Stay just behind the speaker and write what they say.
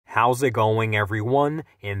How's it going, everyone?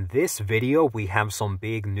 In this video, we have some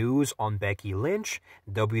big news on Becky Lynch.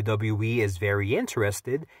 WWE is very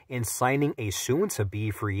interested in signing a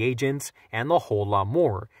soon-to-be free agent and a whole lot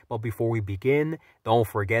more. But before we begin, don't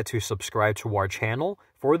forget to subscribe to our channel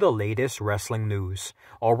for the latest wrestling news.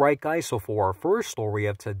 Alright guys, so for our first story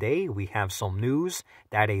of today, we have some news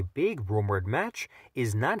that a big rumored match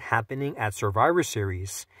is not happening at Survivor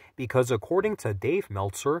Series. Because according to Dave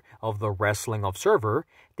Meltzer of the Wrestling Observer,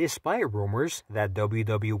 despite rumors that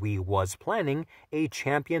WWE was planning a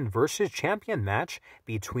champion versus champion match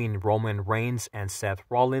between Roman Reigns and Seth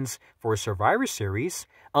Rollins for Survivor Series,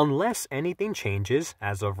 unless anything changes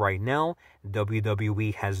as of right now,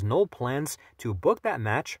 WWE has no plans to book that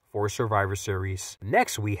match for Survivor Series.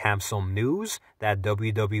 Next, we have some news that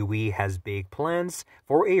WWE has big plans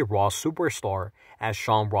for a Raw superstar, as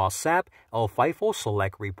Sean Ross Sapp of Fightful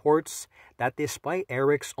Select reports that despite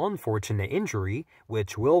Erik's unfortunate injury,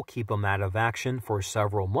 which will keep him out of action for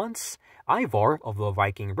several months, Ivar of the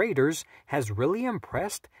Viking Raiders has really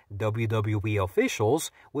impressed WWE officials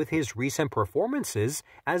with his recent performances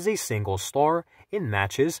as a single star in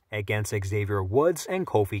matches against Xavier Woods and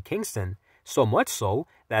Kofi Kingston. So much so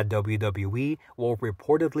that WWE will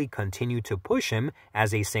reportedly continue to push him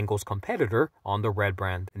as a singles competitor on the Red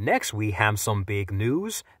Brand. Next, we have some big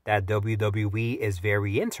news that WWE is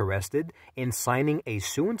very interested in signing a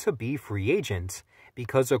soon-to-be free agent.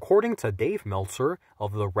 Because according to Dave Meltzer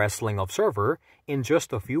of the Wrestling Observer, in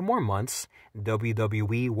just a few more months,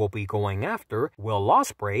 WWE will be going after Will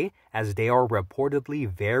Ospreay, as they are reportedly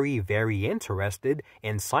very interested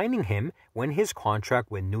in signing him when his contract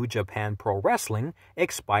with New Japan Pro Wrestling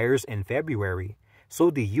expires in February. So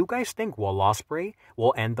do you guys think Will Ospreay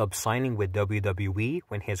will end up signing with WWE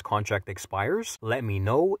when his contract expires? Let me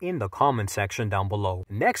know in the comment section down below.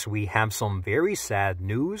 Next, we have some very sad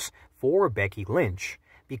news for Becky Lynch,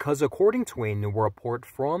 because according to a new report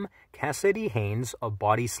from Cassidy Haynes of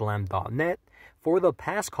Bodyslam.net, for the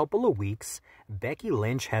past couple of weeks, Becky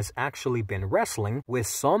Lynch has actually been wrestling with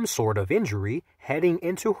some sort of injury heading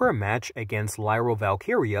into her match against Lyra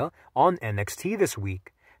Valkyria on NXT this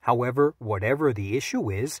week. However, whatever the issue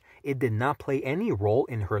is, it did not play any role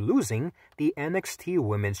in her losing the NXT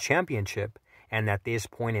Women's Championship. And at this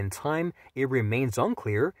point in time, it remains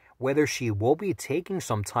unclear whether she will be taking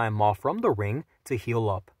some time off from the ring to heal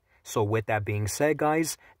up. So with that being said,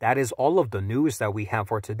 guys, that is all of the news that we have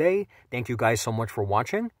for today. Thank you guys so much for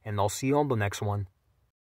watching, and I'll see you on the next one.